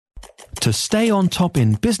To stay on top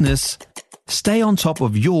in business, stay on top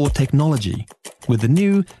of your technology with the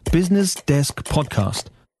new Business Desk podcast,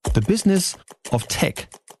 The Business of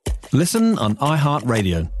Tech. Listen on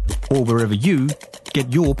iHeartRadio or wherever you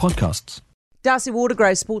get your podcasts. Darcy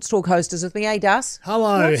Waldegrave, Sportstalk host, is with me. Hey, Das.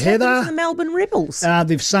 Hello, What's Heather. happened to the Melbourne Rebels?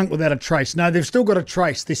 They've sunk without a trace. No, they've still got a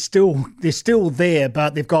trace. They're still there,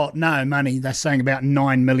 but they've got no money. They're saying about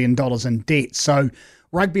 $9 million in debt. So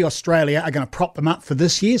Rugby Australia are going to prop them up for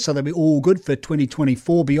this year, so they'll be all good for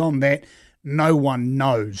 2024. Beyond that, no one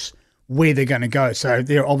knows where they're going to go. So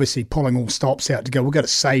they're obviously pulling all stops out to go, we've got to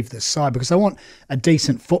save this side because they want a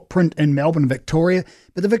decent footprint in Melbourne and Victoria.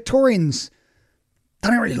 But the Victorians, they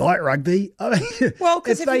don't really like rugby. I mean, well,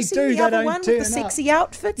 because if they do, the other they one don't with the sexy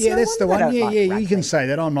outfits? Yeah, that's the one. Yeah, Like you can say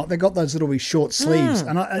that. I'm not. They got those little wee short sleeves,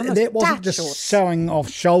 and that wasn't just shorts. showing off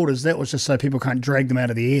shoulders. That was just so people can't drag them out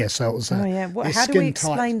of the air. So it was. How do we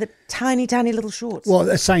explain the tiny, tiny little shorts? Well,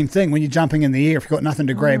 the same thing when you're jumping in the air. If you've got nothing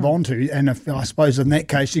to grab onto, and I suppose in that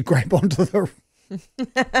case you grab onto the.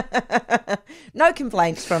 No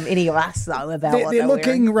complaints from any of us, though, about what they're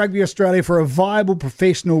looking, wearing. Rugby Australia, for a viable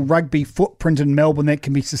professional rugby footprint in Melbourne that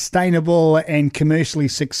can be sustainable and commercially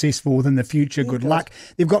successful within the future. Good luck.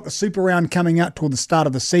 They've got the Super Round coming up toward the start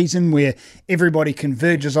of the season where everybody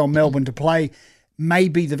converges on Melbourne to play.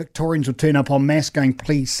 Maybe the Victorians will turn up en masse going,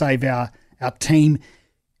 please save our team.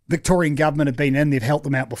 Victorian government have been in, they've helped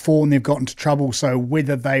them out before and they've got into trouble, so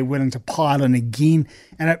whether they're willing to pile in again,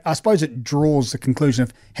 and I suppose it draws the conclusion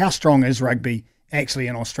of how strong is rugby actually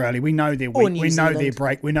in Australia. We know they're weak, we know their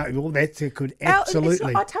break, we know all that could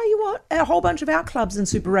absolutely. I tell you what, a whole bunch of our clubs and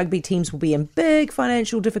Super Rugby teams will be in big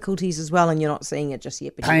financial difficulties as well, and you're not seeing it just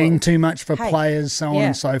yet. But paying too much for players, so on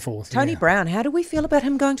and so forth. Tony Brown, how do we feel about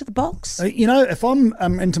him going to the box? If I'm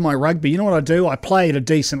into my rugby, you know what I do? I play at a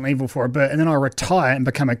decent level for a bit, and then I retire and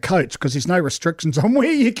become a coach because there's no restrictions on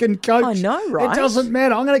where you can coach. I know, right? It doesn't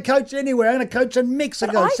matter. I'm going to coach anywhere. I'm going to coach in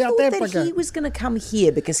Mexico, South Africa. I thought that he was going to come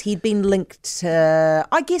here because he'd been linked to,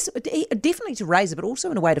 I guess, definitely to Razor, but also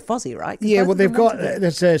in a way to Fozzie, right? Yeah, well, they've got,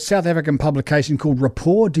 there's a South African publication called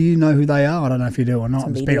Rapport. Do you know who they are? I don't know if you do or not.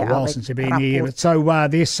 It's been a while since you've been here. But so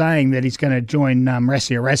they're saying that he's going to join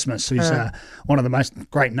Rassie Erasmus, who's one of the most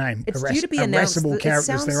great name, it's due to be announced.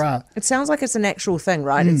 Characters there are. It sounds like it's an actual thing,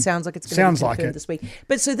 right? It sounds like it's going to be confirmed this week.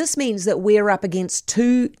 But so this means that we're up against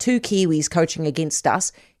two Kiwis coaching against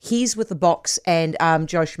us. He's with the Box and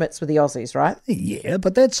Joe Schmidt's with the Aussies, right? Yeah,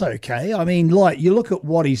 but that's okay. I mean, like, you look at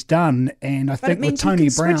what he's done, and I think with Tony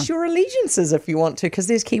Brown... switch your allegiances if you want to, because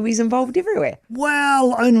there's Kiwis involved everywhere.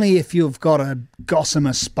 Well, only if you've got a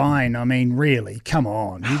gossamer spine. I mean, really, come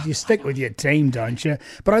on. You stick with your team, don't you?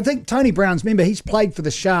 But I think Tony Brown's, remember, he's played for the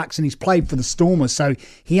Sharks and he's played for the Stormers, so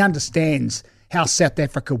he understands how South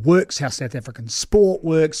Africa works, how South African sport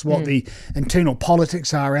works, what the internal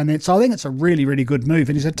politics are around that. So I think it's a really, really good move.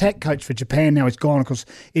 And he's a tack coach for Japan now. He's gone because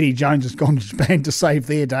Eddie Jones has gone to Japan to save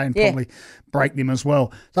their day and probably break them as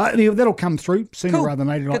well. So that'll come through sooner rather than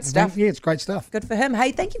later. Good stuff. Yeah, it's great stuff. Good for him.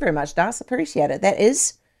 Hey, thank you very much, Darcy. Appreciate it. That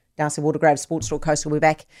is Darcy Waldegrave, Sportstalk host. We'll be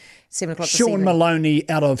back 7 o'clock this evening. Sean Maloney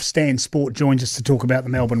out of Stan Sport joins us to talk about the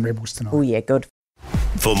Melbourne Rebels tonight. Oh, yeah, good.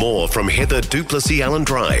 For more from Heather Duplessis Allen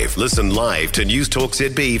Drive, listen live to News Talk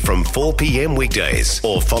ZB from 4 p.m. weekdays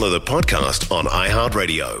or follow the podcast on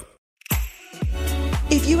iHeartRadio.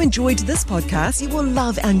 If you enjoyed this podcast, you will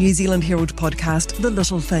love our New Zealand Herald podcast, The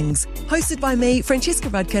Little Things, hosted by me, Francesca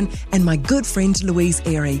Rudkin, and my good friend Louise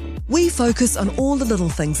Airy. We focus on all the little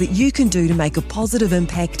things that you can do to make a positive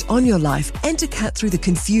impact on your life and to cut through the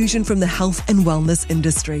confusion from the health and wellness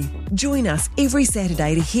industry. Join us every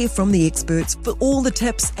Saturday to hear from the experts for all the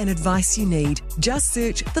tips and advice you need. Just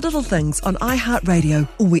search The Little Things on iHeartRadio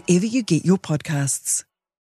or wherever you get your podcasts.